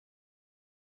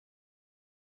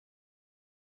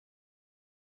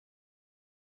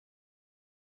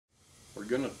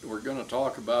we're gonna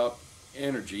talk about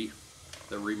energy,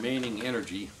 the remaining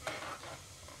energy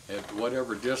at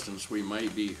whatever distance we may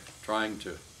be trying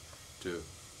to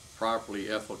properly,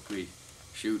 ethically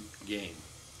shoot game.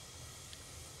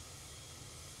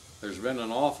 There's been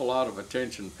an awful lot of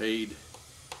attention paid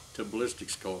to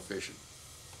ballistics coefficient.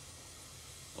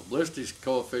 A ballistics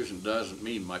coefficient doesn't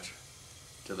mean much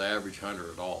to the average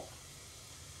hunter at all.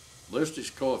 Ballistics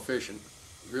coefficient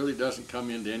really doesn't come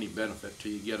into any benefit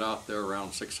till you get out there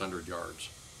around 600 yards.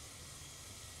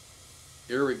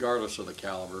 Irregardless of the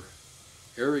caliber,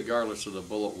 irregardless of the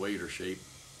bullet weight or shape,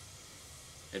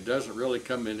 it doesn't really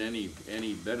come in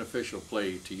any beneficial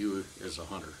play to you as a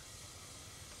hunter.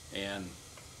 And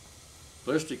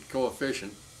ballistic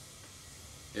coefficient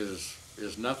is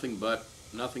nothing but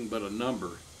a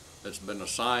number that's been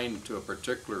assigned to a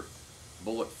particular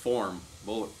bullet form,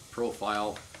 bullet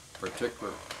profile,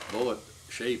 particular bullet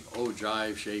shape,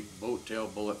 ogive shape, boat tail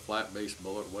bullet, flat base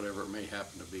bullet, whatever it may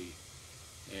happen to be.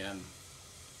 And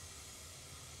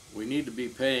we need to be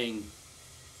paying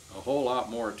a whole lot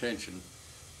more attention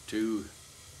to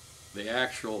the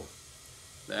actual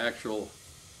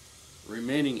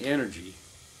remaining energy,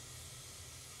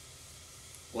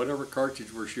 whatever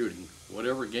cartridge we're shooting,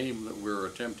 whatever game that we're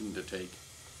attempting to take,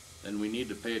 then we need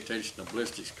to pay attention to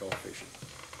ballistics coefficient.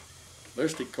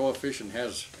 Ballistic coefficient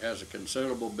has a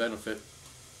considerable benefit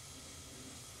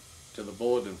to the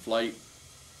bullet in flight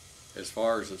as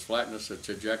far as its flatness of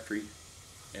trajectory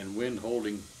and wind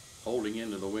holding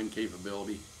into the wind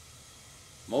capability,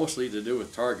 mostly to do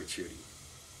with target shooting.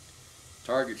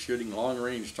 Target shooting,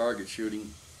 long-range target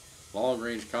shooting,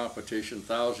 long-range competition,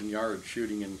 1,000-yard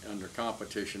shooting under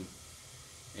competition,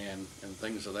 and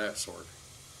things of that sort.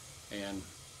 And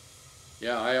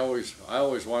yeah, I always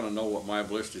want to know what my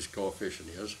ballistics coefficient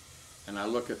is, and I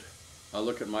look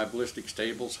at my ballistics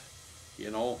tables, you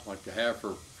know, like I have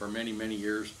for many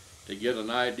years, to get an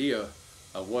idea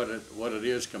of what it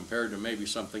is compared to maybe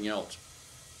something else.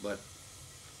 But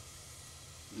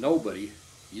nobody,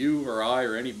 you or I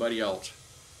or anybody else,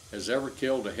 has ever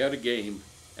killed a head of game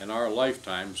in our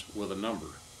lifetimes with a number.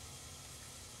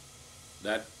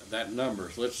 That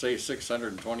number, let's say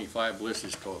 625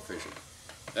 ballistics coefficient,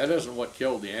 that isn't what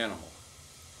killed the animal.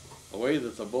 The way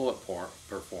that the bullet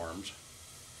performs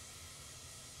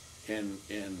in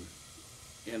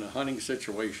a hunting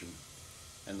situation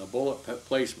and the bullet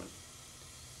placement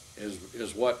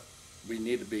is what we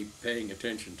need to be paying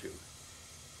attention to.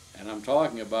 And I'm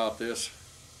talking about this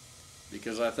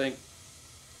because I think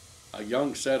a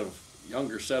younger set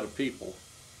of people,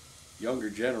 younger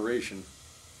generation,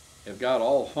 have got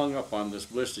all hung up on this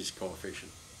ballistics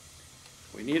coefficient.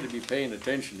 We need to be paying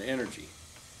attention to energy.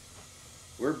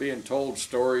 We're being told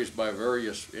stories by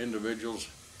various individuals,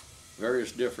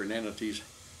 various different entities.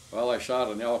 Well, I shot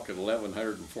an elk at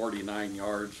 1,149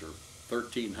 yards or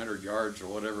 1,300 yards or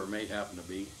whatever it may happen to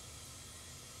be.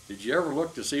 Did you ever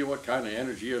look to see what kind of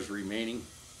energy is remaining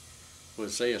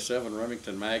with, say, a 7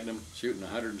 Remington Magnum shooting a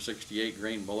 168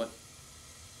 grain bullet?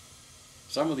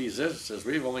 Some of these instances,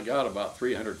 we've only got about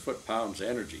 300 foot-pounds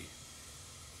energy,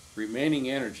 remaining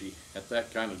energy at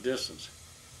that kind of distance.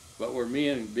 But we're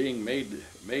being made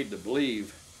to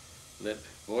believe that,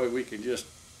 boy, we can just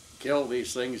kill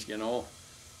these things, you know,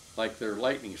 like they're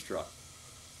lightning struck.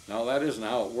 Now, that isn't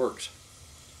how it works.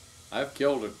 I've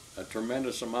killed a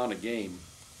tremendous amount of game.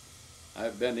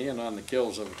 I've been in on the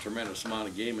kills of a tremendous amount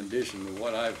of game in addition to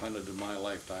what I've hunted in my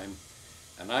lifetime,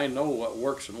 and I know what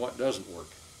works and what doesn't work.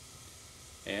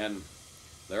 And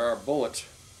there are bullets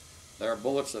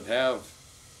that have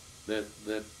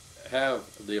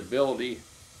the ability,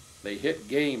 they hit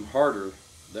game harder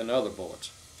than other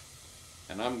bullets.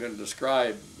 And I'm going to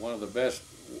describe one of the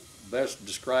best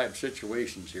described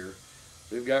situations here.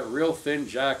 We've got real thin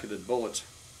jacketed bullets,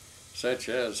 such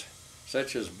as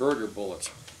Burger bullets,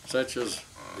 such as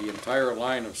the entire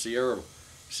line of Sierra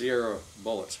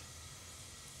bullets.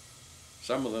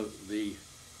 Some of the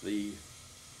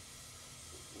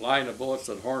line of bullets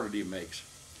that Hornady makes,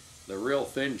 the real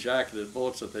thin jacketed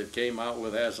bullets that they've came out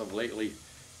with as of lately,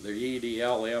 their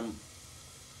EDLM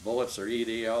bullets or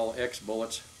EDLX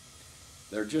bullets.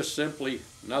 They're just simply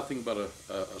nothing but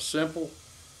a simple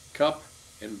cup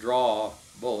and draw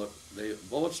bullet.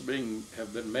 Bullets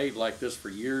have been made like this for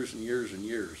years and years and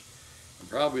years. And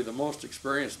probably the most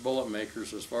experienced bullet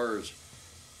makers as far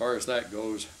as that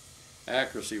goes,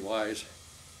 accuracy-wise,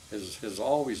 has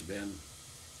always been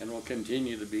and will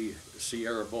continue to be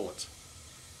Sierra bullets.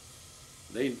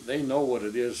 They know what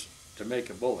it is to make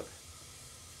a bullet.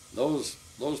 Those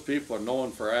people are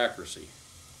known for accuracy.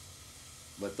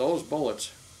 But those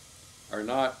bullets are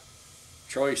not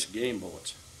choice game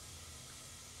bullets.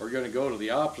 we're going to go to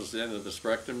the opposite end of the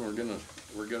spectrum. We're going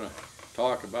to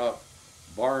talk about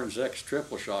Barnes X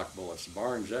triple shock bullets.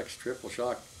 Barnes X triple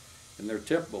shock, and they're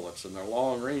tip bullets, and they're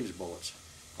long range bullets,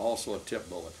 also a tip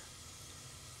bullet.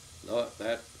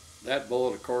 That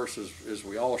bullet, of course, as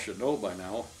we all should know by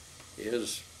now,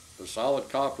 is a solid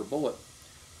copper bullet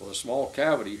with a small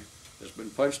cavity that's been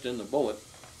punched in the bullet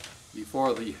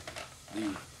before the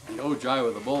ogive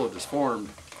of the bullet is formed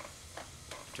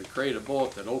to create a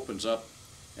bullet that opens up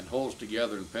and holds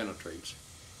together and penetrates.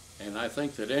 And I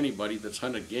think that anybody that's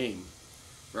hunted game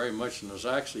very much and has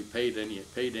actually paid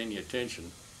any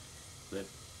attention, that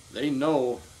they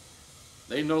know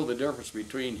the difference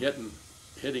between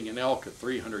hitting an elk at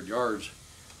 300 yards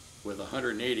with a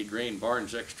 180 grain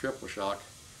Barnes X triple shock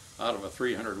out of a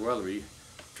 300 Weatherby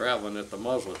traveling at the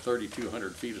muzzle at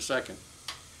 3,200 feet a second,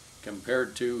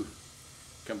 compared to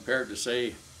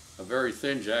say a very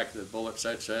thin jacketed bullet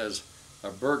such as a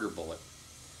Burger bullet.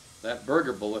 That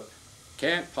Burger bullet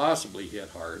can't possibly hit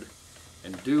hard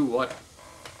and do what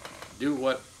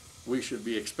we should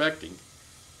be expecting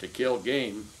to kill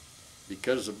game,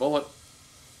 because the bullet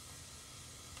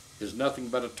is nothing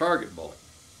but a target bullet.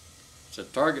 It's a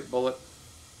target bullet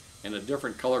in a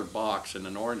different colored box, in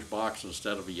an orange box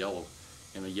instead of a yellow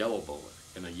bullet,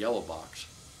 in a yellow box.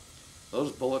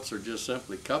 Those bullets are just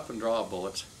simply cup and draw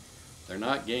bullets. They're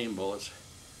not game bullets.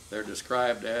 They're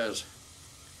described as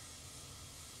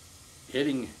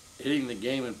hitting the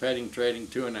game and penetrating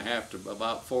 2.5 to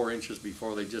about 4 inches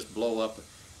before they just blow up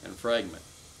and fragment.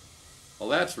 Well,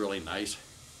 that's really nice.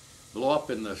 Blow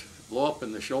up in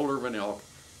the shoulder of an elk,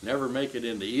 never make it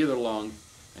into either lung,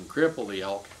 and cripple the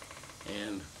elk.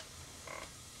 And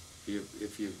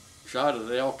if you shot at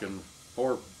the elk in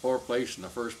poor place in the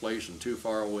first place and too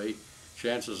far away,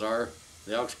 chances are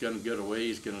the elk's going to get away.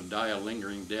 He's going to die a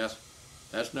lingering death.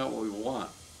 That's not what we want.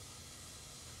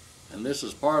 And this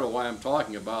is part of why I'm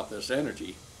talking about this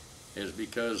energy, is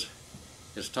because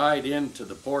it's tied into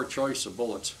the poor choice of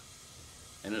bullets,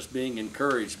 and it's being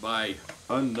encouraged by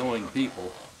unknowing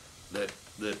people that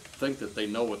think that they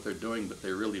know what they're doing, but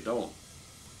they really don't.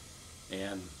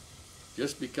 And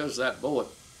just because that bullet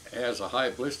has a high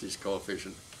ballistics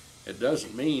coefficient, it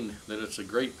doesn't mean that it's a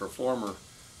great performer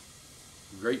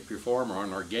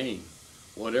on our game,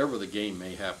 whatever the game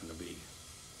may happen to be.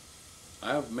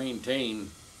 I've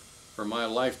maintained for my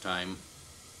lifetime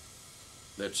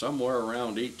that somewhere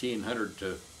around 1,800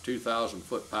 to 2,000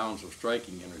 foot-pounds of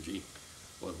striking energy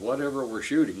with whatever we're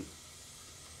shooting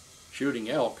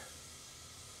elk.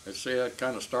 Let's say that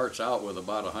kind of starts out with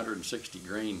about 160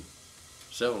 grain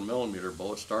 7mm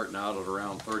bullet, starting out at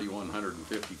around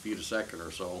 3,150 feet a second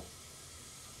or so.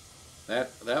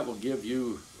 That will give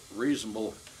you a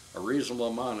reasonable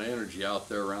amount of energy out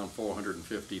there, around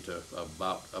 450 to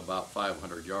about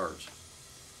 500 yards.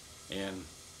 And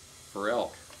for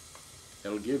elk,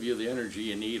 it'll give you the energy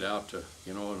you need out to,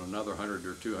 in another 100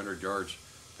 or 200 yards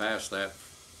past that,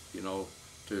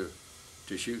 to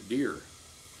shoot deer.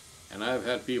 And I've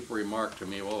had people remark to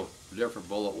me, well, different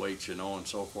bullet weights, and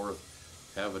so forth,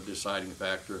 have a deciding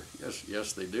factor.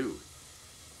 Yes, they do.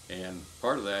 And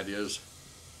part of that is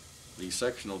the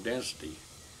sectional density.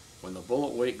 When the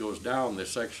bullet weight goes down, the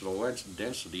sectional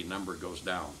density number goes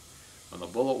down. When the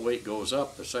bullet weight goes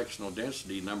up, the sectional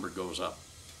density number goes up.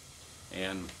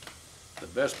 And the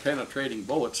best penetrating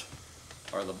bullets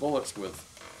are the bullets with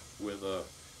a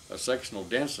sectional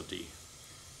density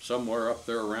somewhere up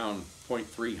there around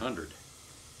 0.300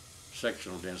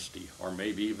 sectional density, or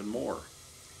maybe even more.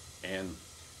 And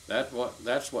that's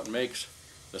what makes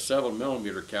the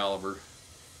 7mm caliber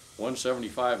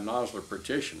 175 Nosler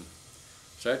Partition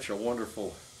such a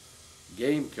wonderful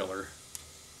game killer,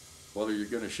 whether you're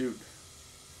going to shoot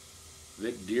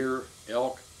big deer,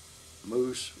 elk,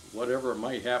 moose, whatever it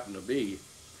might happen to be.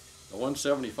 The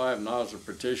 175 Nosler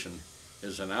Partition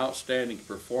is an outstanding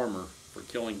performer for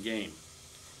killing game.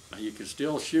 Now you can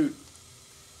still shoot,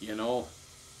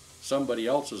 somebody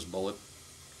else's bullet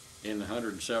in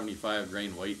 175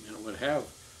 grain weight, and it would have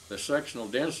the sectional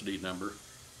density number,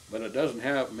 but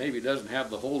it maybe doesn't have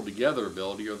the hold together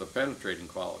ability or the penetrating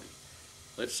quality.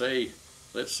 Let's say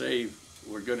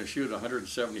we're going to shoot a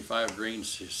 175 grain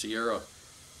Sierra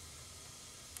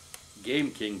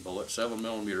Game King bullet,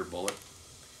 7mm bullet.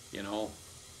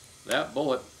 That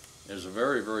bullet is a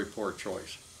very, very poor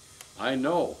choice. I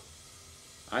know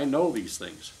these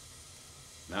things,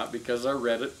 not because I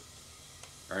read it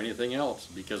or anything else,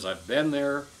 because I've been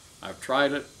there, I've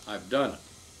tried it, I've done it.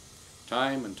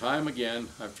 Time and time again,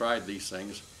 I've tried these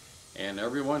things, and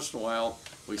every once in a while,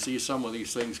 we see some of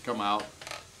these things come out,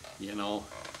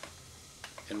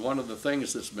 and one of the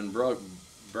things that's been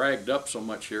bragged up so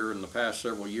much here in the past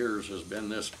several years has been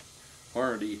this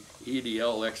Hornady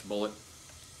EDLX bullet.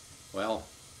 Well,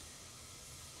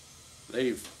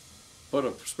 they've put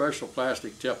a special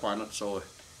plastic tip on it so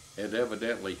it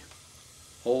evidently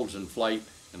holds in flight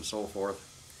and so forth.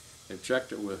 They've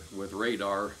checked it with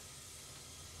radar.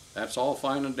 That's all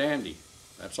fine and dandy.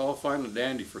 That's all fine and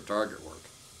dandy for target work.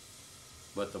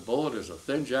 But the bullet is a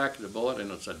thin jacketed bullet,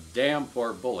 and it's a damn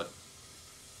poor bullet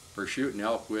for shooting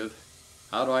elk with.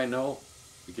 How do I know?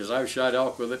 Because I've shot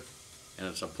elk with it, and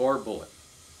it's a poor bullet.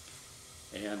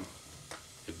 And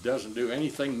it doesn't do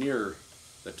anything near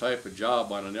the type of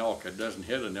job on an elk. It doesn't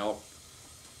hit an elk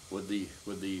with the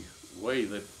way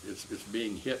that it's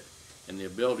being hit and the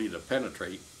ability to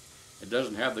penetrate. It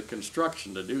doesn't have the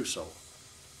construction to do so.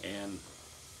 And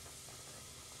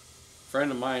a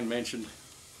friend of mine mentioned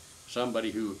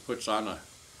somebody who puts on a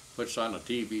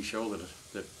TV show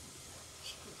that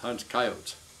hunts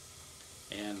coyotes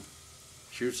and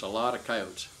shoots a lot of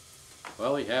coyotes.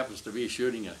 Well, he happens to be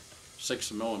shooting a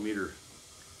 6mm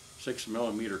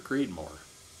Creedmoor.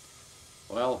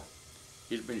 Well,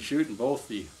 he's been shooting both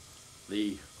the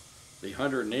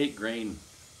 108 grain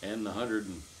and the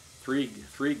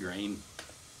 103 grain,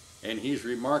 and he's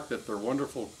remarked that they're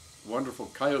wonderful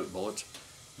coyote bullets,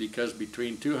 because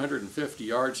between 250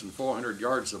 yards and 400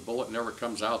 yards the bullet never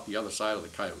comes out the other side of the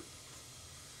coyote.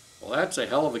 Well, that's a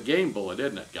hell of a game bullet,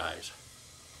 isn't it, guys?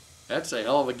 That's a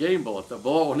hell of a game bullet. The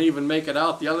bullet won't even make it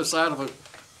out the other side of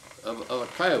a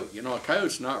coyote. You know, a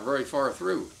coyote's not very far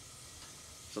through.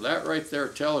 So that right there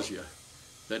tells you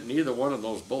that neither one of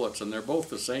those bullets, and they're both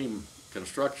the same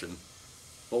construction.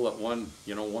 Bullet one,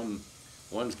 you know,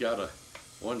 one's got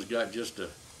just a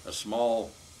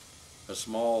small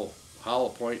hollow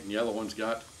point, and the other one's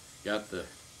got the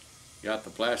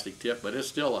plastic tip, but it's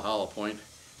still a hollow point.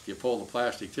 If you pull the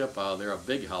plastic tip out of there, a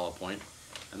big hollow point,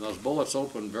 and those bullets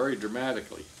open very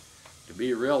dramatically. To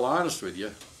be real honest with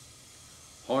you,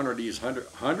 Hornady's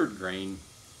 100 grain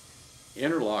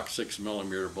interlock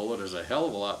 6mm bullet is a hell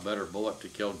of a lot better bullet to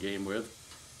kill game with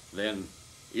than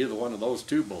either one of those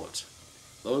two bullets.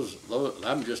 Those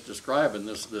I'm just describing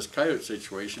this coyote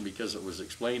situation because it was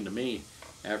explained to me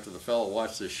after the fellow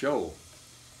watched this show.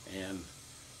 And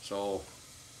so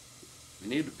we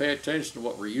need to pay attention to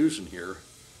what we're using here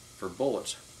for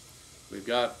bullets. We've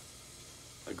got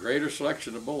a greater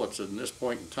selection of bullets at this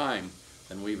point in time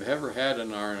than we've ever had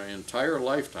in our entire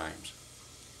lifetimes.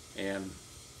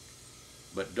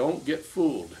 But don't get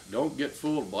fooled. Don't get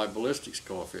fooled by ballistics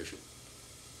coefficient.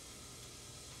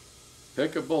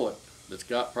 Pick a bullet that's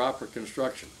got proper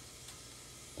construction.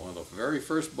 One of the very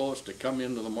first bullets to come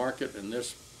into the market in the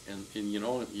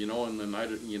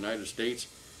United States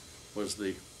was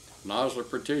the Nosler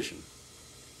Partition.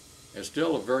 It's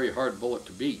still a very hard bullet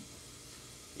to beat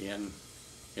in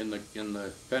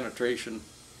the penetration,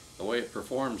 the way it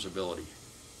performs ability,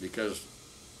 because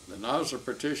the Nosler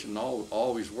Partition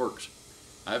always works.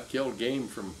 I've killed game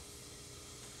from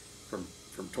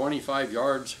 25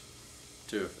 yards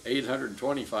to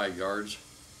 825 yards.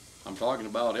 I'm talking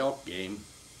about elk game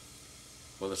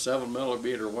with a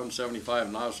 7mm 175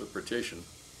 Nosler Partition,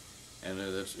 and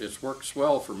it's worked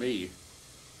swell for me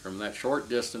from that short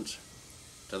distance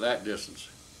to that distance.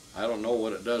 I don't know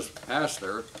what it does past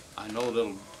there. I know that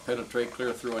it'll penetrate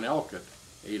clear through an elk at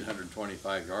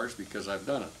 825 yards because I've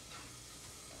done it.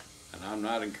 And I'm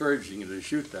not encouraging you to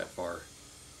shoot that far,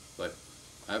 but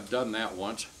I've done that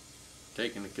once,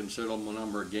 taken a considerable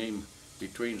number of game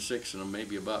between 6 and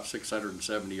maybe about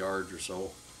 670 yards or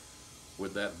so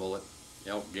with that bullet.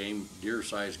 Elk game, deer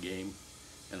size game,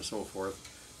 and so forth.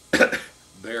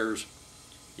 Bears,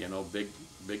 you know, big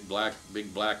black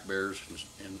bears,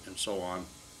 and so on.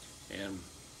 And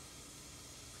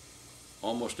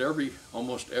almost every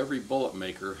bullet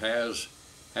maker has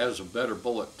a better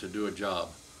bullet to do a job.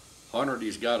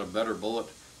 Hornady's got a better bullet.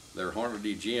 Their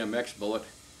Hornady GMX bullet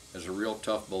is a real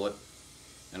tough bullet,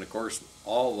 and of course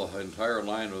all the entire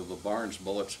line of the Barnes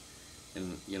bullets,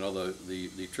 and you know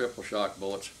the triple shock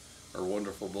bullets are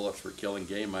wonderful bullets for killing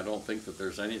game. I don't think that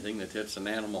there's anything that hits an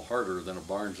animal harder than a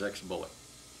Barnes X bullet,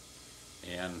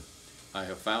 and I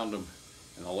have found them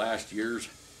in the last years,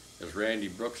 as Randy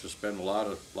Brooks has spent a lot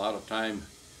of time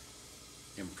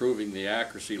improving the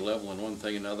accuracy level in one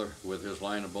thing and another with his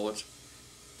line of bullets.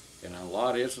 In a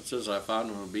lot of instances, I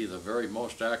found them to be the very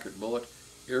most accurate bullet,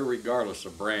 irregardless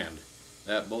of brand.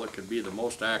 That bullet could be the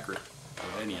most accurate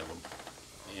of any of them,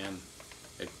 and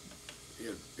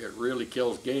it really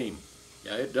kills game.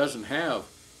 Yeah, it doesn't have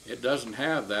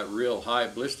that real high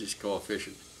ballistics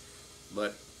coefficient,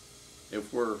 but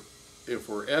if we're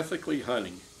ethically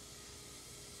hunting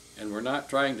and we're not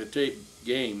trying to take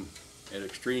game at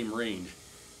extreme range,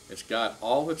 It's got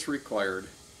all that's required.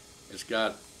 It's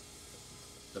got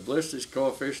the ballistics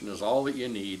coefficient is all that you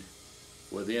need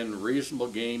within reasonable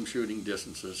game shooting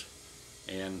distances,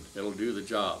 and it'll do the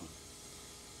job.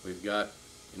 We've got,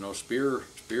 you know,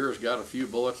 Spear's got a few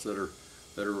bullets that are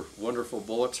wonderful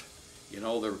bullets. You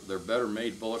know, they're better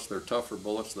made bullets. They're tougher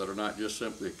bullets that are not just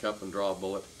simply a cup and draw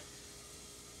bullet.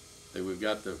 We've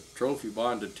got the trophy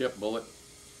bonded tip bullet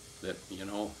that, you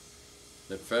know,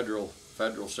 that Federal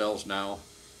sells now.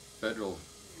 Federal,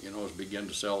 you know, has begun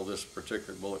to sell this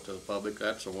particular bullet to the public.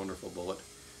 That's a wonderful bullet.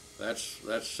 That's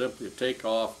simply a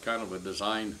takeoff, kind of a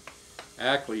design.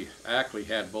 Ackley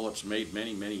had bullets made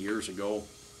many years ago,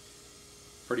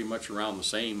 pretty much around the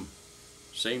same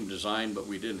design, but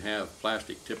we didn't have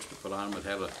plastic tips to put on them. It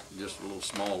had just a little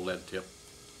small lead tip.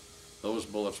 Those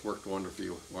bullets worked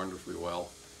wonderfully well.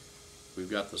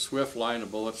 We've got the Swift line of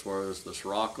bullets, whether it's the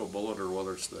Sirocco bullet or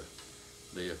whether it's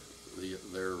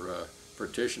their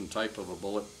partition type of a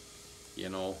bullet. You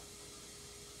know,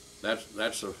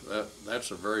 that's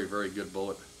a very good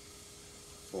bullet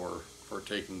for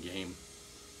taking game.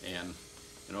 And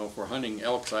you know, if we're hunting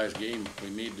elk-sized game, we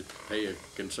need to pay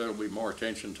considerably more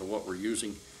attention to what we're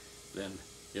using than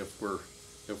if we're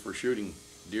shooting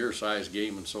deer-sized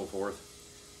game and so forth.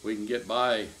 We can get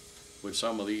by with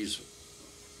some of these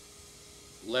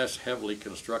less heavily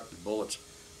constructed bullets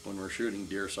when we're shooting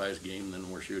deer-sized game than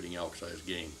we're shooting elk-sized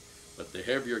game. But the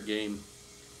heavier game,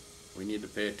 we need to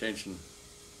pay attention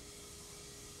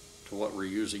to what we're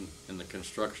using in the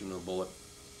construction of the bullet,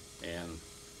 and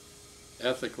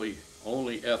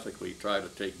only ethically try to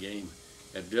take game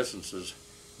at distances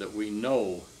that we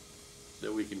know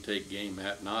that we can take game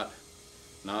at, not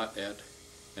at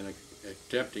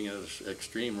attempting at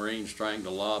extreme range, trying to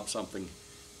lob something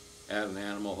at an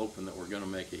animal hoping that we're going to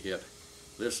make a hit.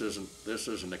 This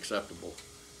isn't acceptable.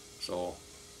 So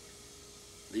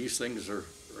these things are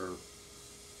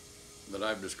that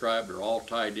I've described are all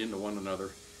tied into one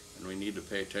another, and we need to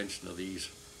pay attention to these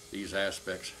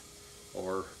aspects,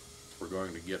 or we're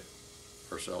going to get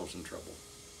ourselves in trouble.